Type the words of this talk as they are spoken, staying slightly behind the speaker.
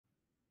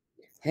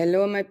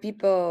Hello, my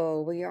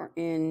people. We are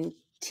in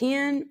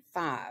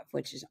 10.5,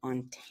 which is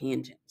on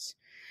tangents.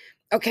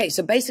 Okay,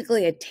 so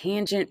basically a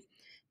tangent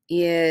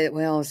is,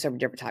 well, several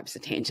different types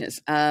of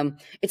tangents.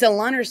 It's a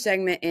line or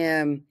segment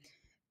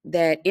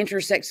that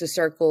intersects a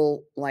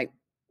circle like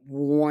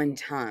one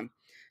time.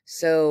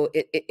 So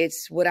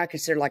it's what I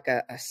consider like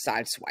a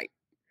side swipe.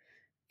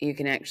 You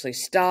can actually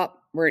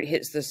stop where it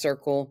hits the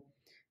circle,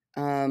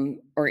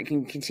 or it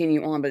can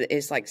continue on, but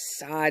it's like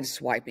side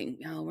swiping.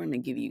 Oh, I'm going to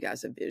give you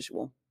guys a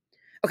visual.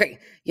 Okay,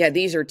 yeah,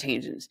 these are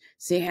tangents.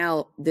 See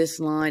how this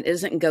line, it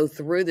doesn't go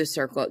through the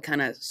circle. It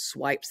kind of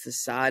swipes the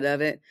side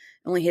of it. It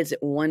only hits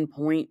at one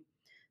point.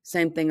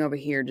 Same thing over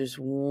here, just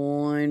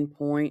one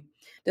point.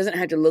 Doesn't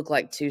have to look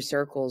like two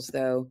circles,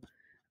 though.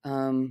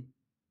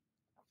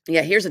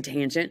 Yeah, here's a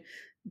tangent.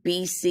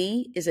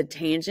 BC is a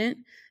tangent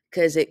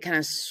because it kind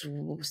of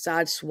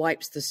side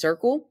swipes the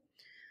circle.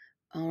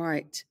 All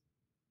right.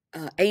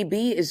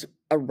 AB is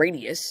a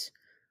radius.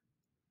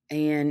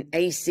 And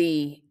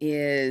AC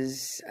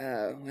is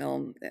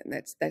well,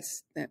 that's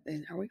are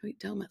we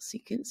talking about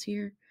secants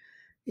here?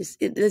 Is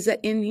that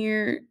in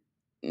here?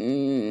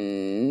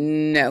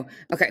 No.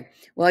 Okay.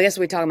 Well, I guess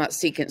we're talking about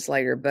secants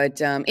later.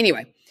 But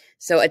anyway,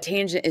 so a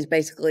tangent is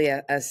basically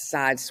a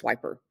side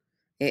swiper.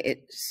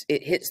 It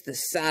hits the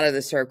side of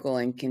the circle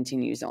and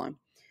continues on. All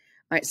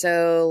right.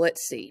 So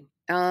let's see.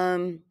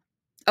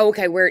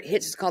 Okay, where it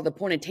hits is called the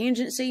point of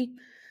tangency.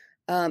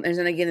 And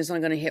then again, it's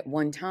only going to hit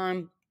one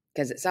time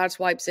because it side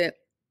swipes it.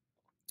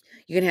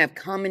 You can have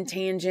common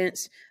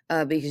tangents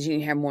because you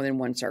can have more than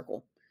one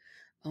circle.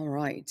 All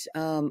right.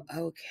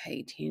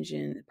 Okay,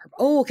 tangent.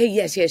 Oh, okay.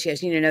 Yes. You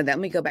need to know that. Let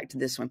me go back to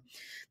this one.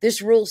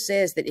 This rule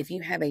says that if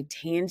you have a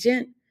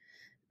tangent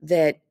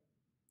that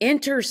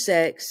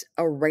intersects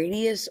a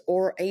radius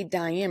or a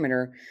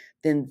diameter,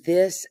 then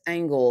this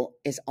angle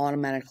is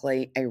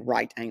automatically a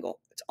right angle.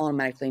 It's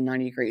automatically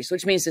 90 degrees,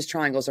 which means this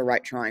triangle is a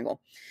right triangle.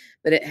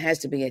 But it has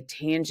to be a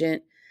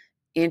tangent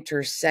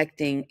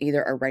intersecting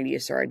either a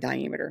radius or a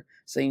diameter.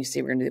 So you can see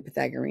we're going to do the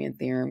Pythagorean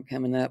theorem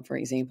coming up for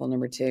example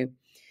number 2.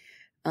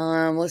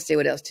 Let's see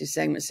what else. Two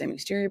segments, same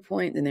exterior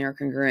point, then they are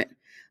congruent.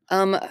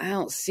 I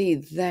don't see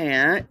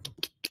that.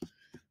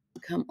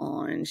 Come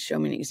on, show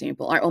me an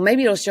example. All right, well,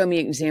 maybe it'll show me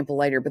an example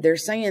later, but they're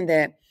saying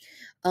that,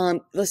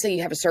 let's say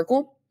you have a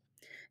circle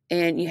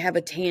and you have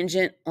a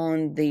tangent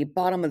on the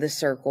bottom of the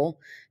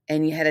circle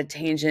and you had a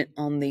tangent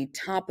on the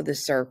top of the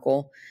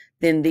circle,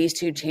 then these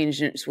two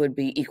tangents would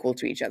be equal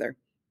to each other.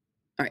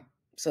 All right,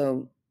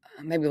 so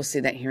maybe we'll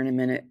see that here in a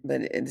minute,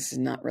 but this is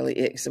not really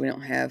it, so we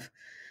don't have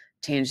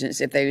tangents.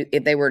 If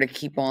they were to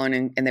keep on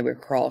and they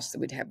would cross,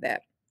 we'd have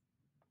that.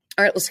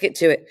 All right, let's get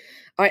to it.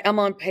 All right, I'm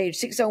on page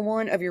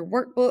 601 of your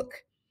workbook,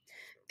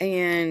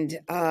 and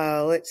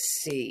let's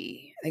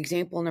see.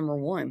 Example number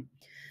 1.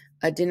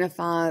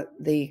 Identify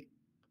the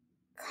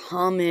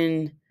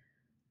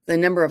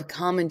number of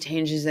common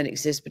tangents that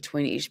exist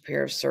between each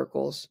pair of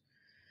circles.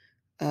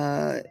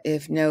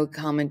 If no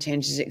common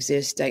tangents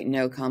exist, state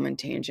no common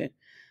tangent.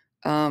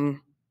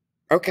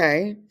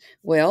 Okay,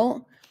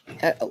 well,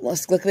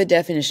 let's look at the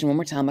definition one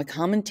more time. A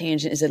common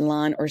tangent is a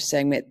line or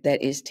segment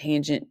that is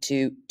tangent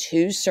to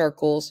two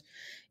circles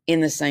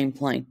in the same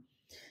plane.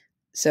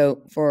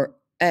 So for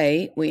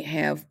A, we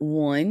have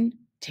one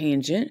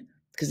tangent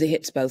because it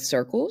hits both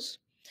circles.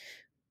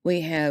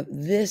 We have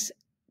this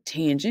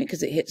tangent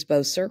because it hits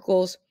both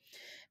circles.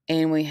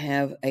 And we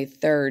have a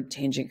third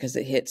tangent because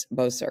it hits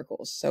both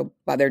circles. So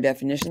by their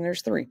definition,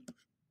 there's 3.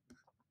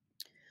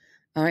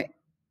 All right,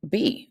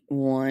 B,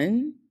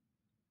 1,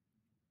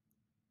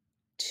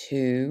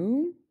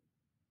 2,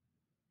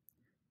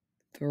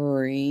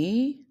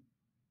 3,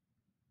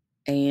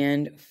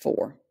 and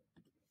 4.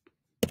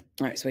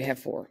 All right, so we have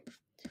 4.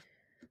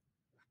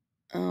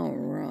 All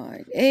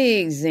right,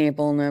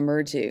 example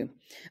number 2.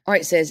 All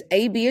right, it says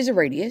AB is a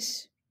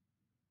radius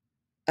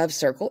of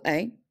circle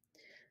A.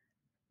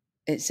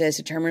 It says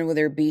determine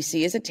whether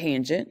BC is a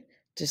tangent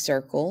to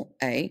circle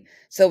A.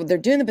 So they're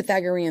doing the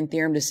Pythagorean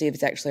theorem to see if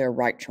it's actually a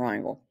right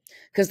triangle.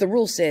 Because the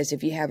rule says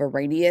if you have a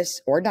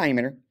radius or a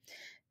diameter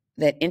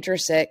that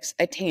intersects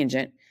a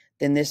tangent,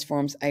 then this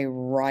forms a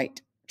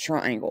right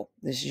triangle.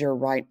 This is your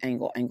right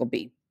angle, angle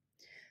B.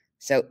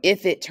 So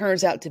if it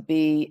turns out to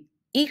be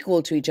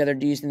equal to each other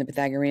using the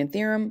Pythagorean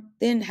theorem,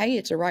 then hey,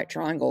 it's a right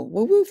triangle.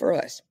 Woo-woo for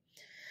us.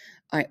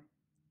 All right.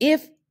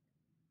 If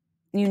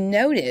you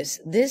notice,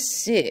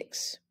 this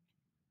 6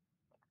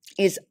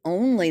 is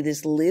only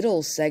this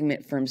little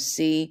segment from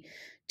C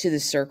to the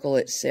circle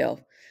itself.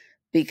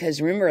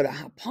 Because remember, the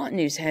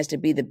hypotenuse has to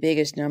be the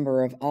biggest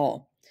number of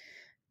all.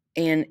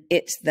 And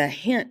it's the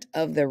hint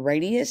of the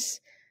radius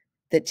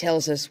that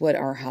tells us what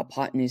our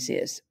hypotenuse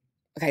is.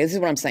 Okay, this is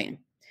what I'm saying.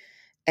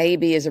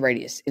 AB is a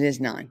radius. It is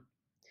 9.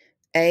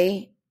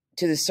 A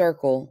to the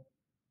circle,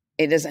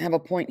 it doesn't have a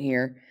point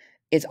here.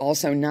 It's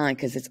also 9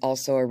 because it's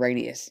also a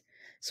radius.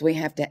 So we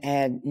have to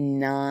add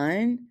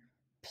 9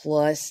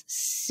 plus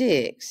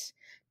 6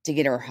 to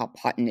get our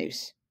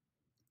hypotenuse.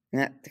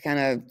 And that kind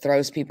of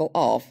throws people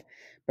off.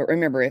 But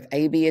remember, if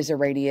AB is a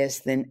radius,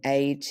 then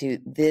A to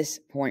this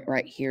point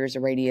right here is a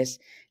radius,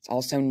 It's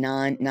also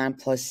 9. 9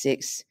 plus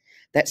 6,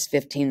 that's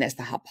 15. That's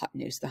the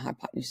hypotenuse. The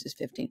hypotenuse is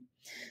 15.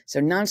 So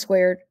 9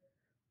 squared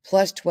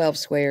plus 12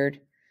 squared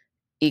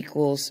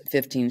equals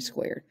 15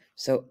 squared.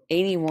 So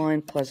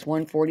 81 plus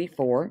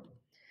 144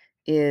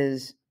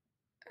 is,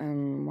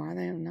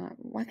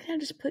 why can't I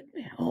just put,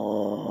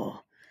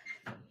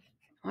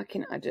 why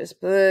can't I just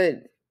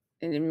put,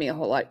 it'd be a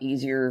whole lot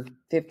easier.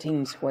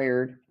 15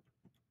 squared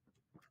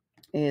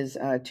is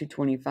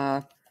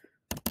 225.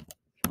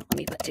 Let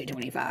me put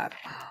 225.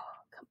 Oh,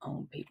 come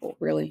on, people.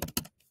 Really?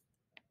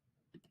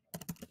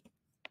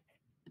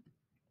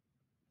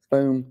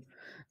 Boom.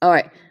 All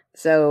right.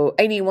 So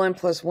 81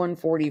 plus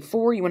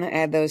 144, you want to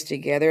add those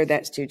together.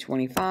 That's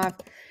 225.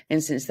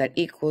 And since that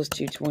equals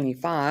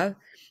 225,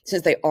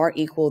 since they are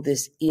equal,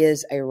 this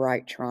is a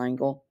right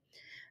triangle.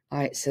 All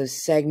right. So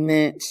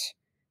segment,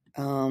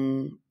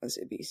 let's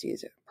see, BC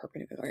is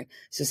perpendicular. Okay.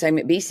 So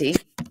segment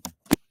BC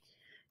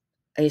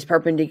is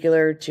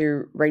perpendicular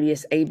to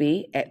radius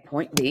AB at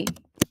point B.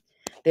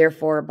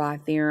 Therefore, by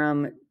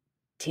theorem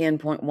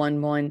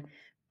 10.11,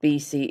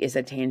 BC is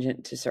a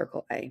tangent to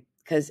circle A.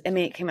 Because, I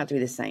mean, it came out to be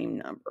the same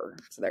number.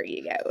 So there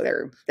you go.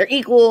 They're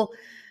equal.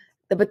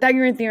 The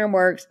Pythagorean theorem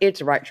works.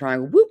 It's a right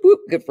triangle. Whoop, whoop.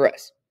 Good for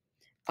us.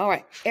 All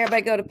right.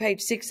 Everybody go to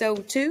page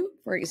 602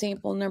 for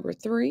example number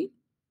 3.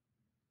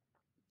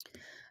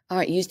 All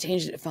right. Use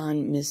tangent to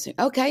find missing.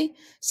 Okay.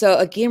 So,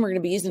 again, we're going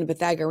to be using the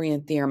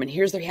Pythagorean theorem. And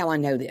here's how I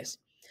know this.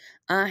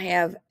 I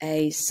have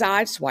a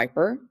side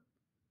swiper,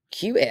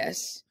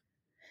 QS,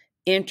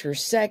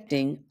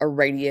 intersecting a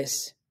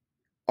radius,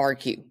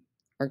 RQ,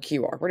 or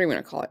QR. What do you want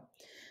to call it?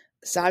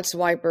 Side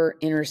swiper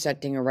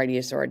intersecting a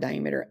radius or a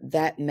diameter.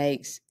 That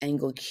makes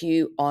angle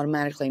Q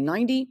automatically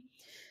 90.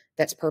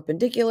 That's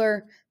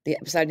perpendicular. The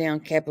upside down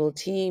capital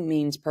T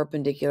means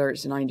perpendicular.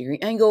 It's a 90-degree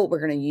angle.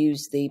 We're going to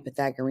use the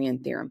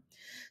Pythagorean theorem.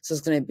 So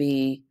it's going to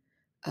be,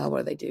 what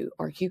do they do?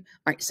 RQ. All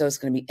right, so it's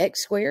going to be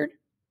x squared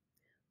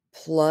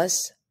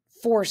plus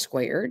 4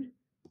 squared,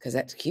 because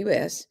that's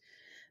QS.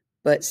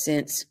 But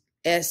since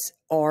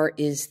SR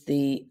is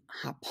the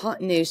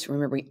hypotenuse,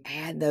 remember we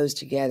add those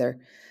together,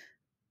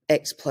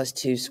 x plus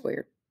 2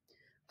 squared.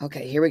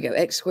 Okay, here we go.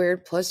 X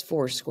squared plus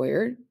 4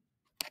 squared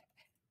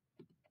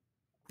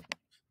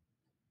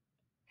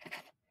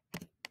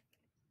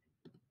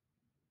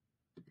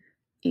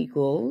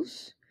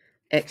equals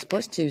x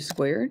plus 2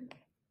 squared.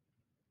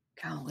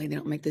 Golly, they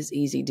don't make this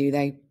easy, do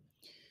they?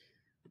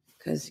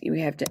 Because you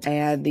have to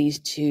add these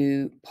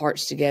two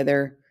parts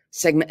together.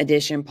 Segment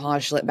addition,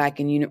 postulate back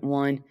in unit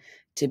 1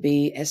 to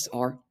be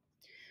SR.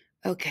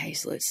 Okay,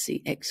 so let's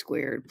see. X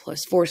squared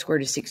plus 4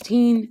 squared is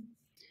 16.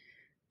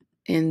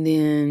 And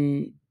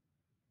then,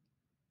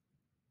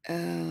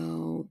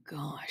 oh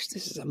gosh,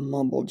 this is a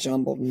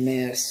mumble-jumbled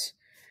mess.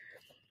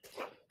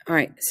 All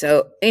right,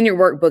 so in your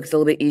workbook, it's a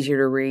little bit easier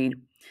to read.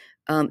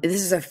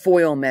 This is a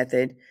FOIL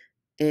method.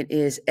 It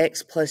is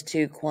x plus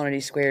 2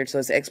 quantity squared, so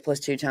it's x plus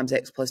 2 times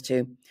x plus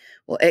 2.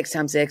 Well, x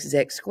times x is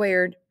x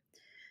squared.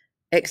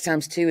 X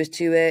times 2 is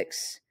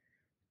 2x.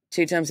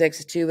 2 times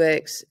x is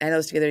 2x. Add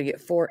those together to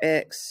get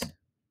 4x.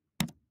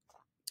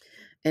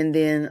 And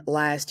then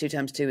last 2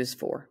 times 2 is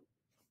 4.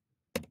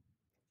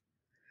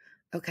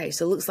 Okay,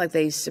 so it looks like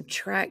they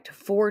subtract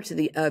 4 to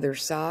the other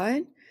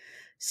side.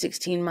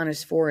 16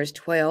 minus 4 is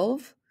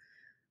 12.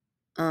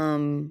 What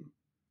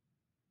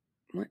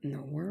in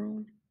the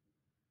world?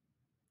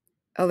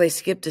 Oh, they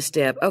skipped a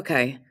step.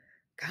 Okay.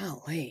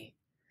 Golly.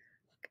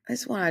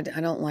 That's what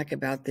I don't like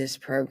about this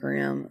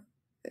program.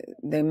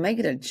 They make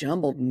it a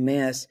jumbled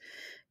mess.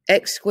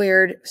 X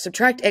squared,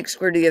 subtract x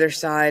squared to the other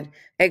side.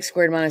 X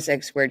squared minus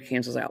x squared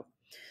cancels out.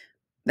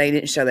 They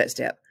didn't show that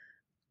step.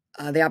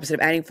 The opposite of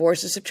adding 4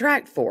 is to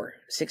subtract 4.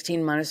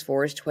 16 minus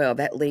 4 is 12.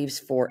 That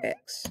leaves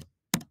 4x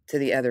to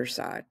the other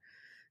side.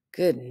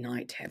 Good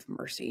night, have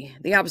mercy.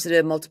 The opposite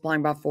of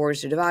multiplying by 4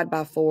 is to divide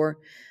by 4.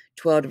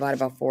 12 divided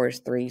by 4 is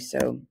 3,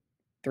 so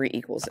 3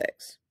 equals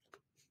x.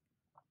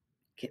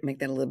 Can't make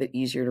that a little bit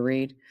easier to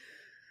read.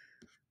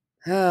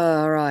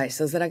 All right,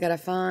 so that I got to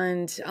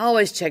find, I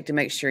always check to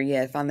make sure,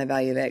 yeah, find the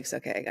value of x.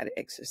 Okay, I got it,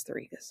 x is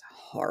 3. That's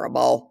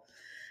horrible.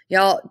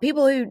 Y'all,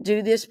 people who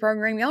do this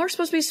program, y'all are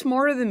supposed to be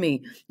smarter than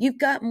me. You've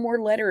got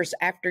more letters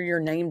after your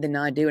name than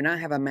I do, and I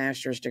have a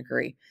master's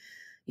degree.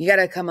 You got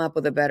to come up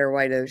with a better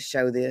way to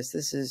show this.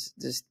 This is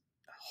just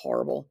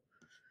horrible.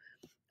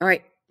 All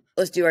right,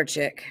 let's do our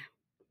check.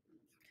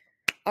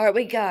 All right,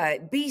 we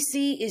got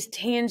BC is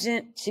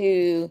tangent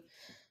to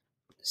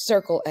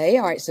circle A.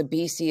 All right, so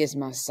BC is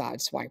my side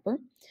swiper.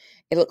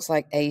 It looks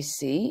like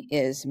AC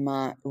is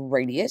my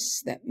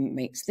radius. That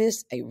makes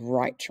this a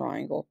right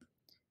triangle.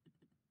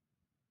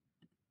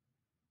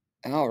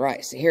 All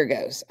right, so here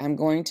goes. I'm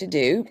going to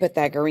do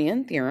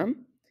Pythagorean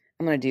theorem.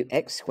 I'm going to do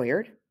x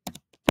squared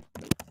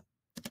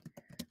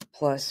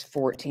plus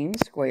 14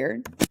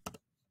 squared.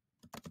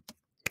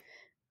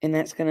 And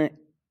that's going to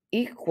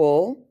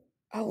equal,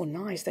 oh,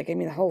 nice. They gave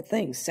me the whole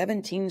thing,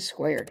 17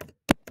 squared.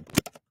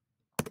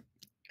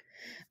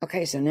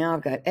 Okay, so now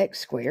I've got x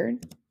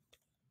squared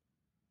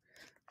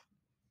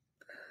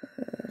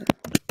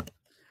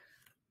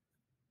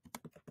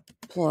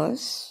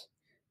plus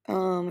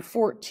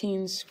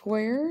 14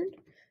 squared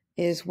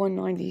is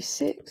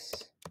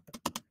 196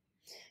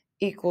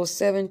 equals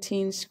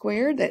 17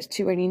 squared. That's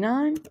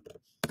 289.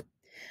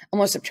 I'm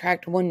going to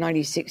subtract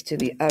 196 to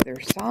the other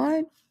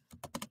side.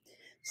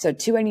 So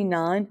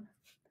 289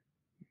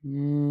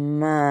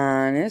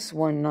 minus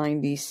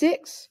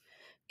 196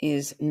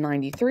 is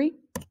 93.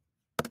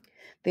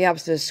 The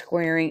opposite of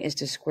squaring is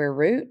to square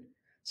root.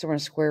 So we're going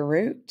to square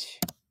root,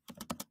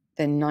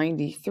 then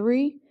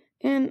 93.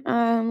 And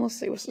let's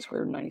see, what's the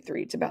square root of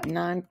 93? It's about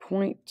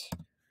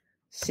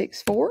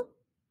 9.64.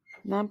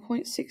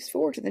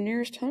 9.64 to the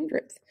nearest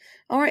hundredth.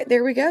 All right,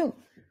 there we go.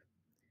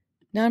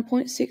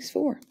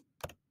 9.64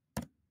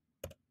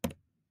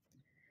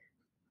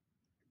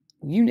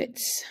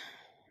 units.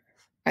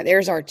 All right,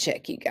 there's our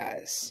check, you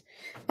guys.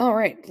 All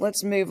right,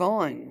 let's move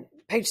on.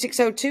 Page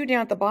 602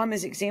 down at the bottom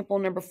is example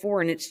number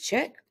 4, and it's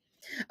check.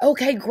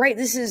 Okay, great.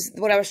 This is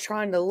what I was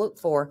trying to look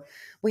for.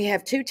 We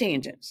have two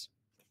tangents.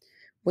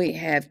 We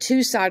have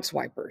two side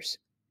swipers.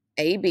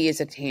 AB is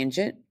a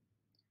tangent.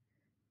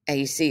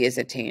 AC is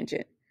a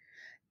tangent.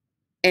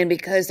 And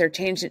because they're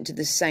tangent to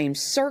the same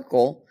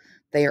circle,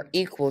 they are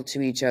equal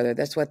to each other.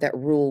 That's what that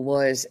rule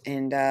was.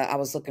 And I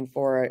was looking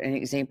for an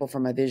example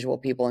from my visual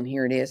people, and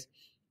here it is.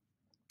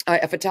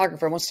 A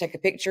photographer wants to take a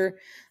picture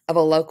of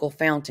a local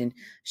fountain.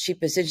 She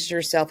positions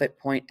herself at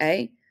point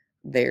A.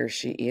 There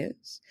she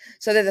is.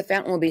 So that the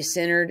fountain will be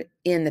centered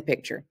in the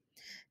picture.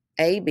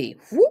 AB,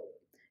 whoop,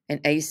 and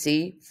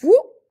AC,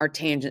 whoop, are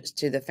tangents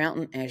to the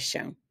fountain as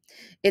shown.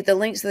 If the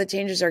lengths of the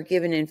tangents are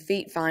given in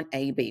feet, find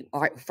AB.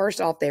 All right,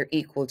 first off, they're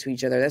equal to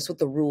each other. That's what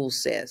the rule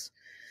says.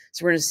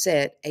 So we're going to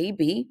set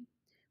AB,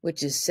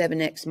 which is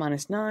 7x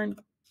minus 9.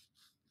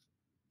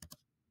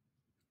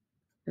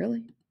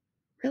 Really?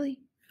 Really?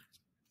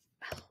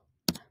 Oh,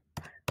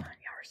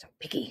 y'all are so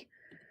picky.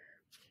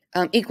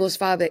 Equals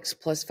 5x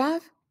plus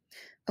 5.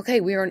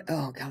 Okay, we are on,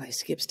 oh, God, I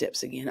skipped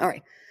steps again. All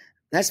right,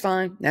 that's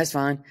fine. That's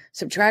fine.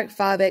 Subtract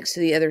 5x to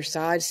the other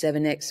side.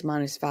 7x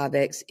minus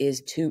 5x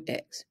is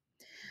 2x.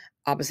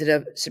 Opposite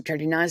of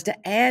subtracting 9 is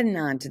to add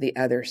 9 to the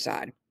other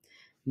side.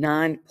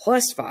 9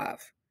 plus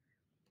 5.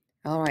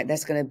 All right,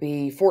 that's going to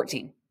be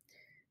 14.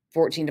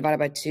 14 divided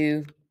by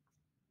 2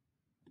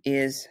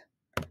 is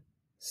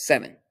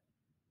 7.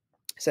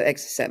 So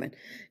x is 7.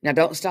 Now,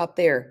 don't stop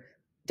there.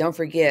 Don't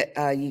forget,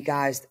 you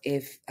guys,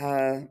 if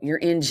you're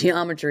in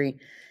geometry,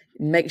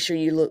 make sure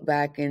you look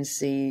back and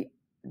see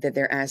that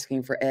they're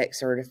asking for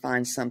x or to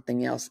find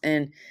something else.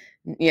 And,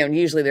 you know,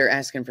 usually they're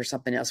asking for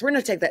something else. We're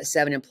going to take that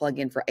 7 and plug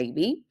in for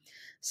AB.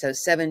 So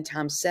 7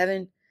 times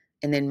 7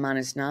 and then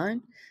minus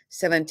 9.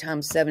 7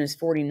 times 7 is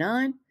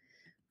 49.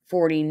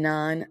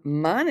 49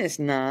 minus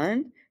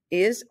 9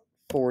 is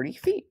 40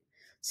 feet.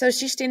 So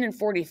she's standing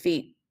 40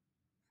 feet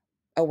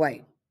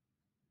away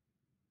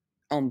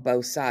on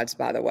both sides,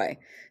 by the way.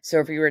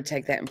 So if you were to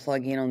take that and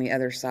plug in on the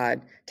other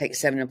side, take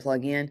 7 and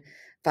plug in,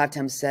 5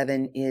 times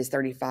 7 is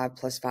 35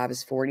 plus 5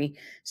 is 40.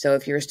 So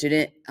if you're a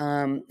student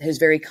who's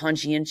very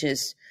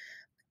conscientious,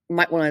 you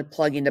might want to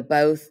plug into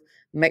both.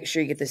 Make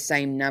sure you get the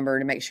same number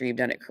to make sure you've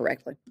done it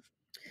correctly.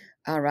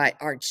 All right,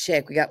 our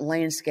check. We got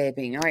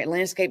landscaping. All right,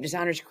 landscape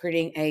designers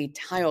creating a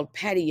tiled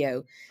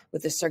patio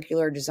with a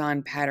circular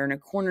design pattern. A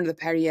corner of the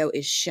patio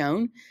is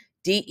shown.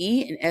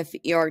 DE and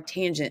FE are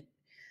tangent.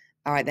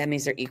 All right, that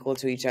means they're equal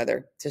to each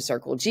other. To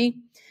circle G.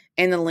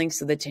 And the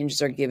lengths of the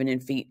tangents are given in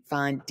feet.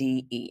 Find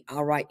DE.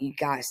 All right, you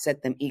guys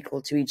set them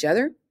equal to each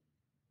other.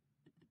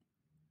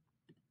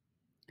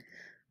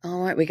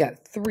 All right, we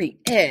got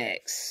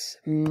 3x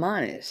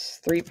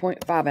minus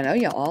 3.5. I know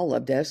y'all all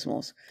love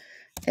decimals.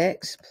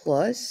 X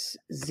plus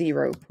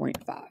 0.5.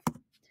 All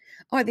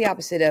right, the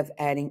opposite of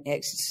adding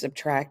x is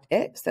subtract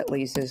x. That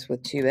leaves us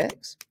with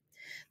 2x.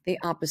 The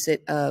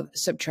opposite of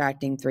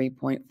subtracting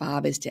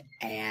 3.5 is to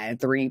add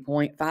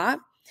 3.5.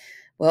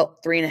 Well,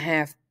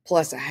 3.5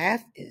 plus a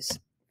half is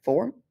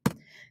 4.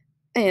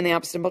 And the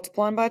opposite of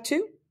multiplying by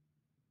 2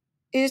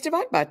 is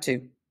divide by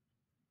 2.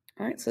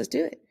 All right, so let's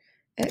do it.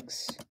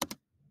 X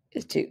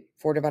is 2.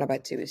 4 divided by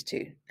 2 is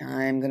 2.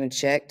 I'm going to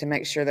check to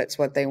make sure that's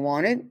what they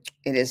wanted.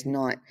 It is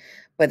not.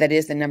 But that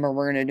is the number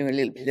we're going to do a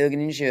little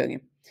plugging and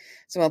shugging.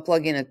 So I'll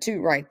plug in a 2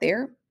 right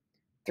there.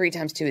 3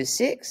 times 2 is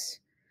 6.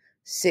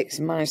 6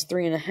 minus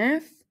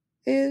 3.5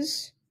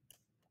 is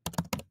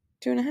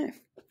 2.5.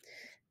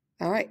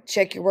 All right,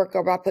 check your work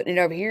by putting it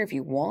over here if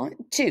you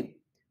want. 2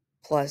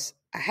 plus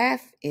a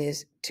half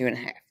is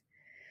 2.5.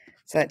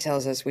 So that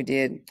tells us we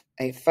did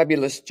a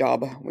fabulous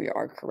job. We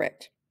are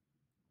correct.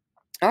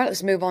 All right,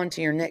 let's move on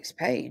to your next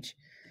page.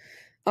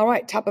 All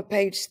right, top of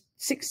page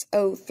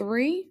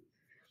 603.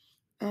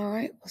 All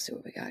right, let's see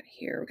what we got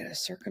here. We got a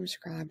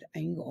circumscribed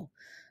angle.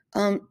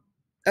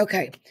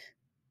 Okay,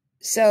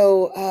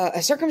 so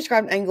a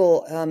circumscribed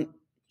angle,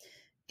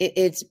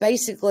 it's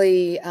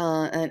basically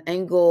an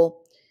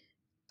angle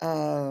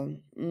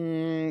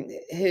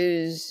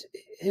whose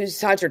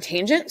sides are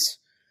tangents.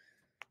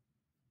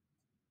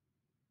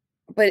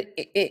 But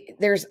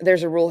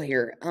there's a rule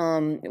here.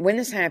 When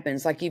this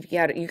happens, like you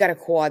got a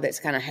quad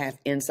that's kind of half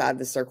inside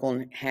the circle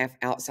and half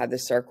outside the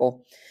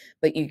circle,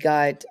 but you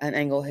got an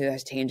angle who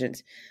has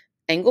tangents.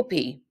 angle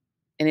P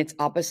and its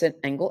opposite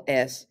angle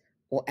S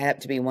will add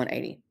up to be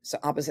 180. So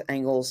opposite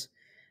angles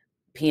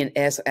P and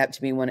S will add up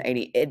to be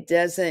 180. It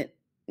doesn't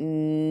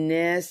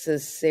necessarily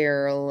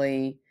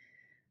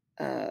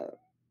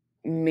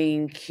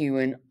mean Q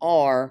and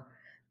R,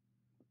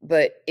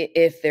 but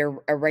if they're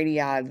a radii,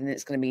 then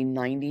it's going to be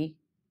 90.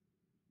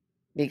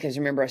 Because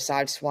remember, a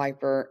side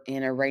swiper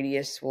and a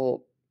radius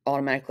will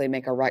automatically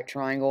make a right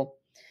triangle.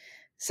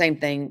 Same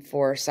thing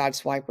for side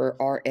swiper,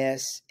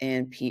 RS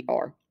and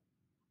PR.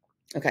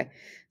 Okay,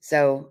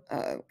 so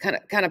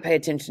kind of pay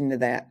attention to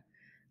that.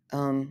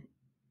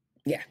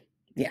 Yeah.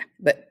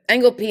 But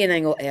angle P and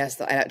angle S,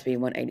 they'll add up to be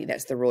 180.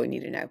 That's the rule you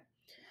need to know.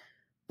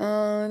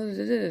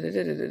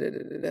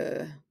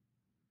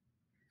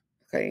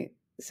 Okay,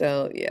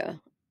 so yeah,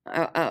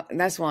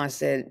 that's why I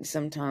said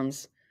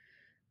sometimes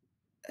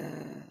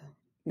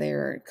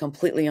they're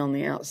completely on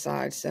the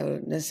outside, so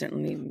it doesn't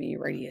need to be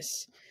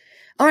radius.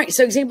 All right,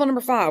 so example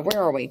number 5,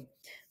 where are we?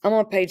 I'm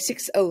on page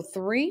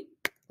 603.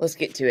 Let's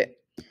get to it.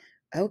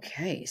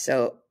 Okay,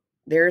 so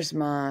there's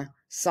my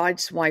side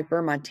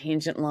swiper, my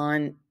tangent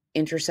line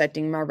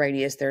intersecting my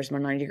radius. There's my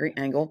 90-degree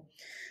angle.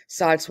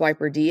 Side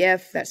swiper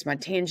DF, that's my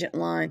tangent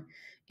line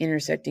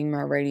intersecting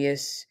my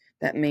radius.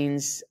 That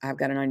means I've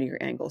got a 90-degree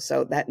angle.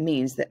 So that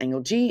means that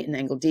angle G and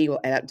angle D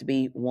will add up to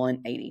be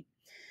 180.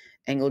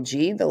 Angle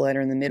G, the letter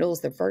in the middle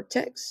is the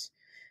vertex,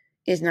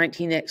 is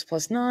 19x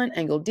plus 9.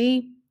 Angle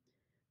D,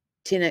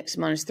 10x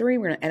minus 3.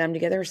 We're going to add them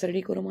together, set it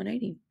equal to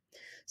 180.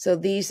 So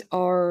these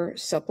are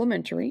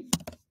supplementary.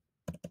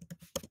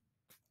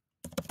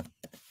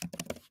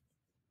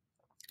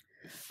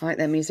 All right,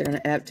 that means they're going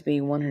to add up to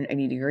be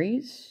 180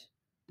 degrees.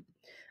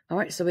 All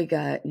right, so we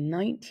got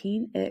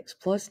 19x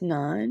plus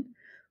 9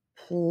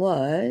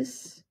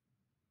 plus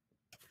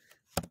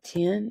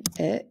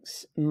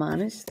 10x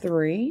minus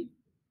 3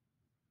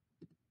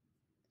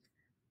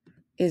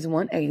 is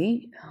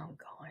 180. Oh,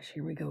 gosh,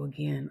 here we go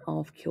again,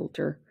 off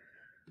kilter.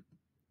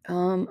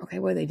 Okay,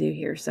 what do they do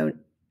here? So,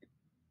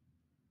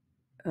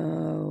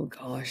 oh,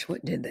 gosh,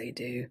 what did they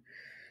do?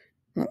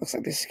 Well, it looks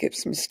like they skipped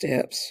some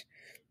steps.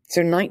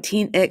 So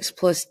 19x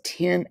plus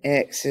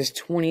 10x is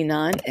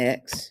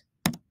 29x.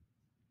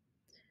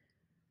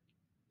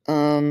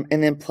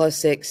 And then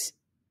plus x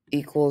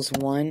equals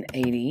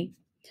 180.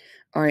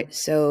 All right,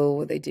 so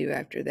what they do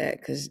after that,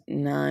 because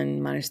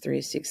 9 minus 3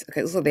 is 6.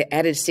 Okay, looks like they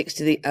added 6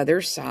 to the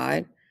other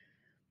side.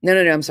 No,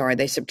 I'm sorry.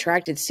 They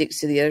subtracted 6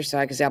 to the other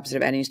side because the opposite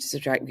of adding is to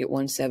subtract and get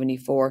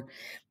 174.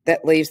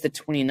 That leaves the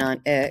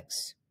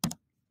 29x.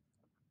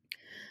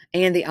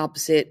 And the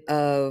opposite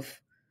of,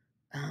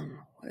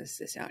 what is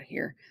this out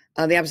here?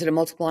 The opposite of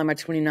multiplying by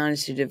 29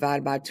 is to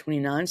divide by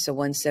 29. So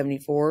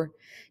 174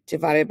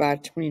 divided by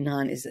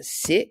 29 is a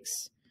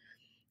 6.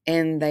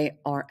 And they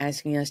are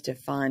asking us to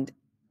find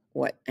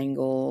what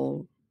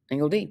angle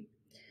D.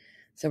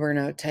 So we're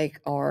going to take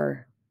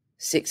our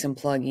 6 and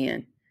plug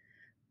in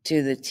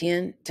to the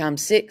 10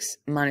 times 6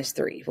 minus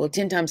 3. Well,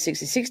 10 times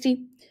 6 is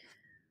 60.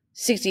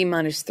 60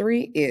 minus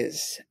 3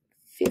 is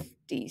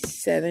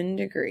 57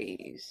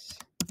 degrees.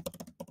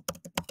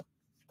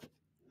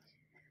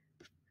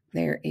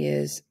 There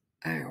is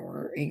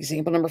our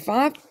example number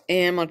 5.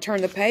 And I'm going to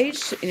turn the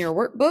page in your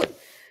workbook.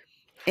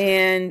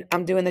 And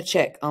I'm doing the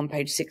check on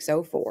page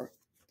 604.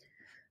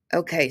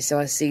 Okay, so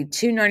I see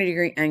two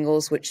 90-degree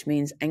angles, which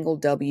means angle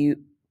W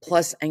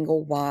plus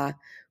angle Y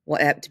will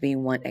add up to be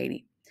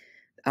 180.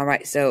 All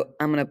right, so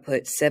I'm going to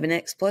put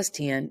 7x plus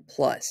 10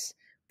 plus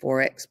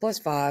 4x plus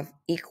 5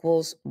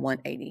 equals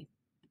 180.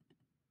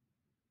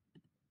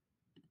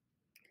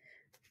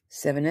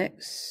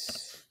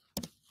 7x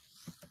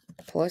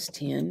plus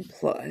 10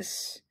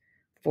 plus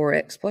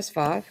 4x plus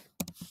 5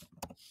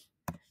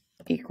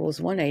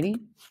 equals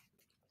 180.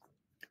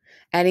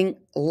 Adding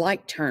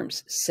like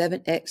terms,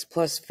 7x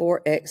plus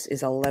 4x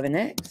is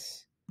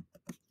 11x.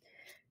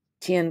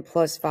 10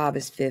 plus 5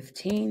 is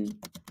 15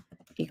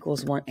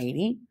 equals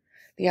 180.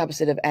 The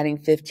opposite of adding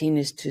 15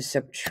 is to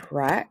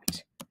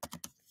subtract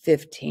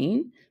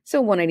 15. So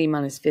 180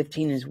 minus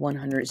 15 is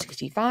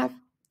 165.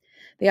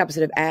 The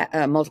opposite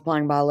of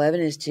multiplying by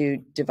 11 is to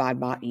divide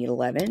by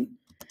 11.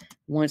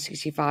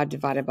 165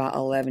 divided by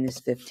 11 is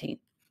 15.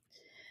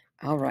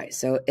 All right,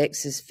 so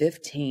x is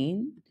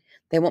 15.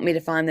 They want me to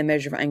find the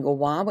measure of angle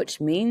y,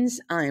 which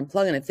means I am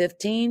plugging a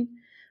 15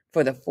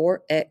 for the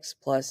 4x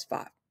plus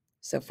 5.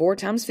 So 4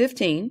 times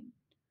 15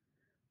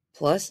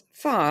 plus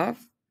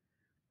 5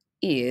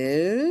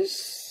 is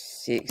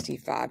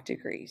 65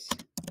 degrees.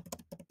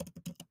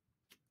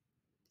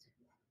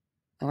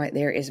 All right,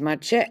 there is my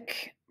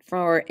check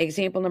for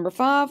example number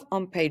 5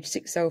 on page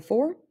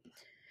 604.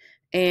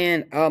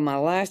 And my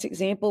last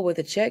example with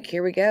a check,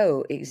 here we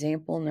go.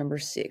 Example number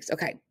 6.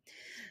 Okay,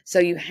 so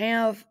you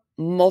have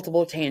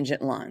multiple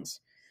tangent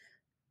lines.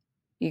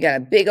 You got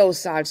a big old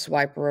side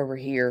swiper over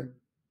here.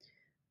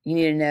 You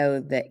need to know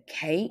that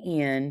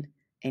KN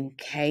and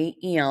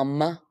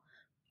KM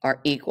are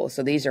equal.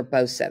 So these are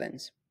both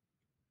 7s.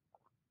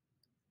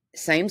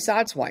 Same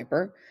side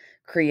swiper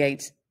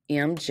creates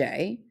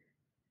MJ,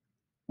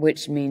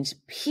 which means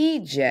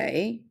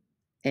PJ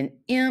and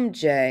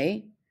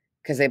MJ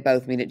because they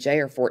both meet at J,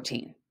 are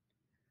 14.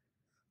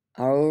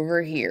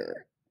 Over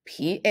here,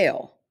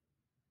 PL,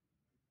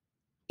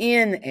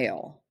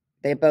 NL,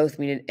 they both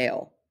meet at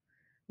L.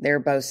 They're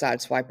both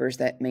side swipers.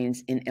 That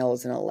means NL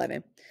is an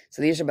 11.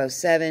 So these are both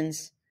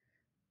 7s.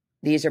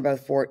 These are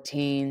both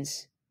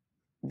 14s.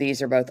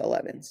 These are both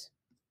 11s.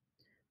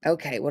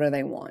 Okay, what do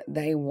they want?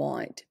 They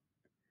want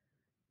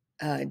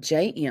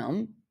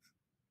JM,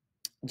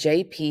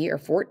 JP are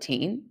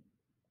 14.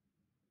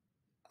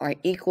 All right,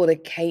 equal to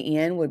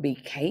KN would be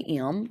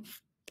KM.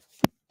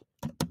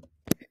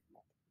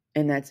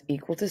 And that's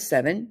equal to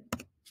 7.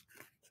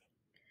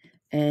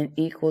 And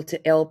equal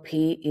to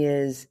LP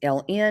is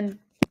LN.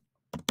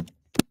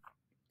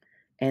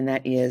 And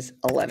that is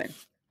 11.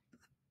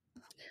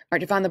 All right,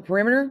 to find the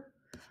perimeter,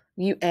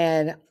 you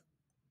add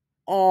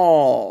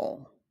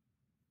all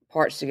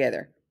parts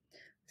together.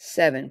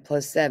 7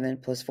 plus 7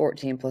 plus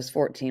 14 plus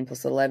 14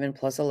 plus 11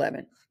 plus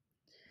 11.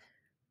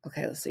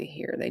 Okay, let's see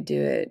here. They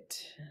do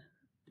it,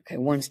 okay,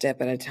 one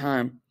step at a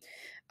time.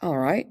 All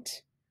right.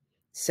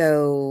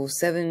 So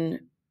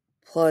 7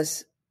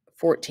 plus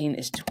 14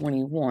 is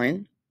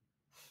 21.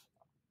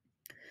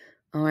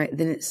 All right,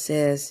 then it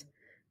says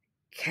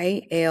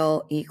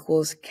KL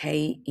equals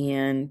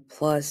KN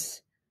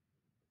plus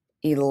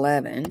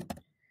 11,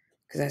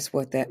 because that's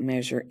what that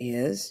measure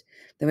is.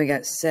 Then we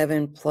got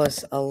 7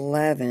 plus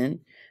 11,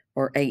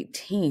 or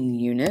 18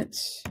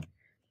 units.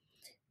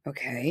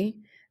 Okay,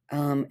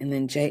 and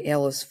then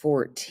JL is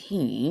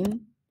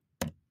 14.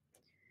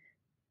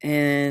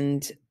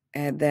 And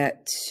add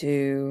that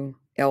to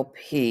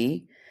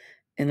LP,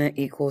 and that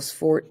equals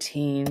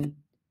 14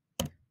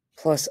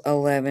 plus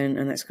 11,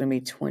 and that's going to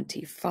be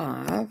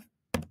 25.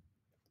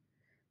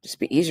 Just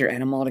be easier to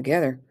add them all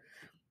together.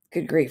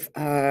 Good grief.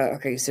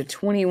 Okay, so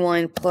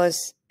 21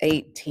 plus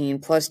 18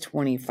 plus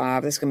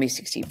 25, that's going to be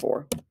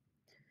 64.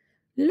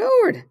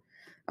 Lord.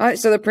 All right,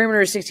 so the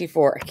perimeter is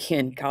 64.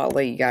 Again,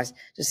 golly, you guys,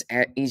 just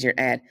easier to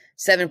add.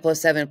 7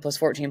 plus 7 plus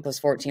 14 plus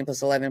 14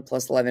 plus 11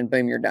 plus 11.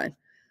 Boom, you're done.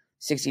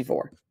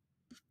 64.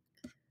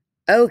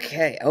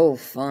 Okay. Oh,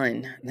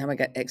 fun. Now we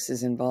got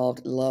X's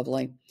involved.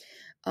 Lovely.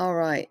 All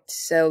right.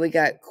 So we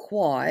got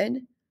quad.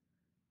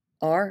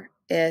 RSTU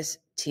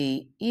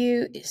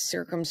is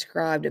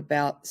circumscribed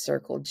about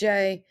circle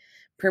J.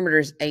 Perimeter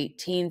is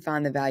 18.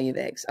 Find the value of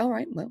X. All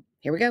right. Well,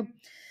 here we go.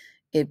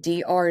 If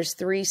DR is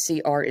 3,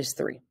 CR is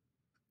 3.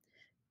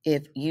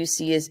 If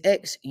UC is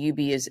X, UB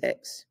is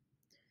X.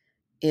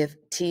 If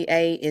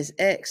TA is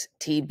X,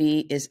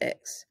 TB is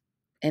X.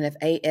 And if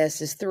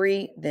AS is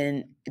 3,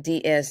 then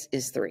DS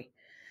is 3.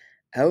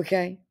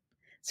 Okay.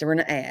 So we're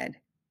going to add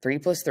 3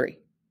 plus 3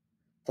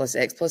 plus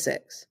X plus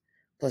X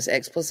plus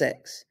X plus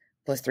X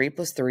plus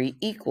 3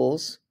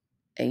 equals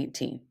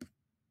 18.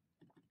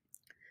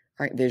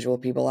 All right, visual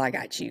people, I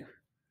got you.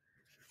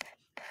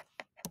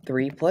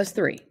 3 plus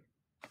 3.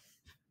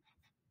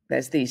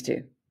 That's these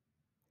two.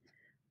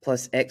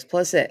 Plus X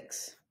plus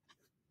X.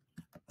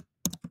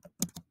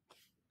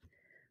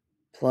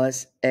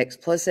 Plus X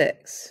plus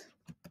X.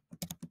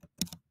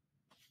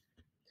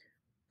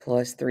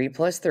 Plus 3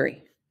 plus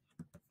 3.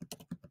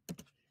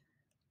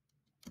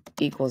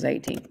 Equals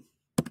 18.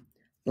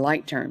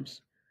 Like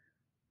terms.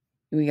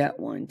 We got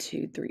 1,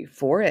 2, 3,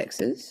 4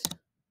 X's.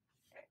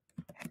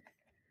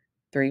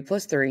 3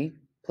 plus 3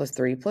 plus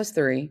 3 plus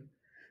 3.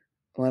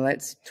 Well,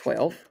 that's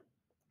 12.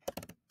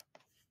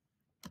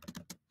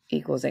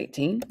 Equals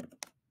 18.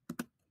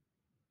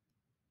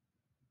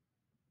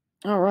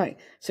 All right.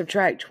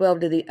 Subtract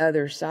 12 to the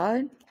other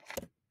side.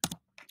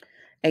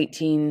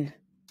 18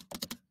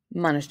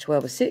 minus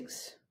 12 is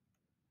 6.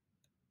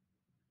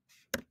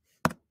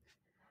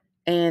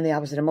 And the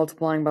opposite of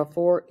multiplying by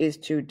 4 is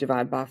to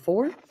divide by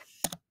 4.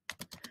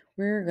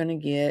 We're going to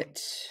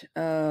get,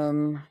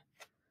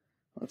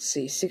 let's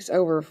see, 6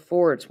 over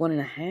 4, it's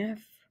 1.5.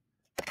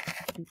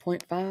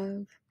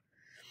 1.5.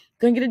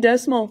 Going to get a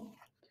decimal.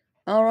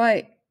 All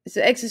right.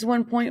 So X is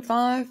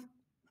 1.5.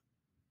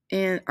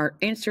 And our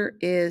answer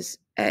is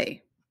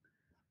A.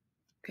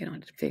 Okay, I don't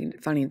have to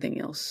find anything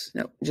else.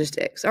 No, just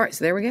X. All right,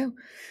 so there we go.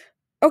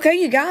 Okay,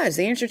 you guys,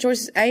 the answer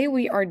choice is A.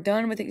 We are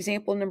done with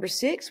example number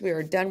 6. We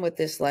are done with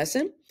this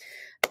lesson.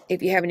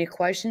 If you have any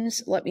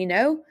questions, let me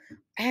know.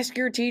 Ask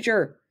your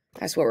teacher.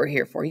 That's what we're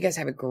here for. You guys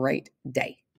have a great day.